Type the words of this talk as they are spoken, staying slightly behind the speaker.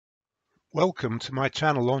Welcome to my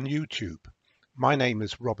channel on YouTube. My name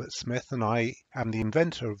is Robert Smith and I am the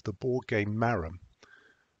inventor of the board game Marram.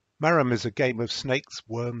 Marram is a game of snakes,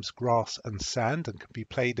 worms, grass and sand and can be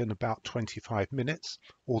played in about 25 minutes,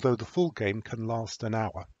 although the full game can last an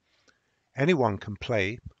hour. Anyone can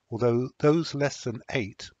play, although those less than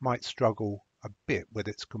 8 might struggle a bit with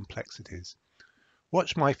its complexities.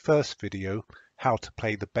 Watch my first video, How to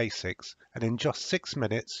Play the Basics, and in just 6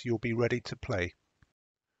 minutes you'll be ready to play.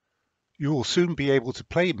 You will soon be able to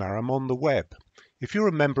play Marram on the web. If you're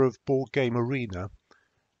a member of Board Game Arena,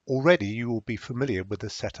 already you will be familiar with the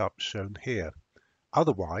setup shown here.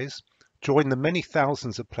 Otherwise, join the many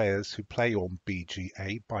thousands of players who play on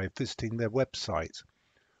BGA by visiting their website.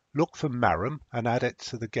 Look for Marram and add it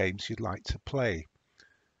to the games you'd like to play.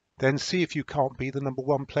 Then see if you can't be the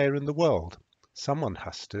 #1 player in the world. Someone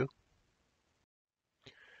has to.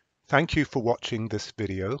 Thank you for watching this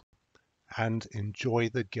video and enjoy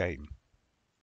the game.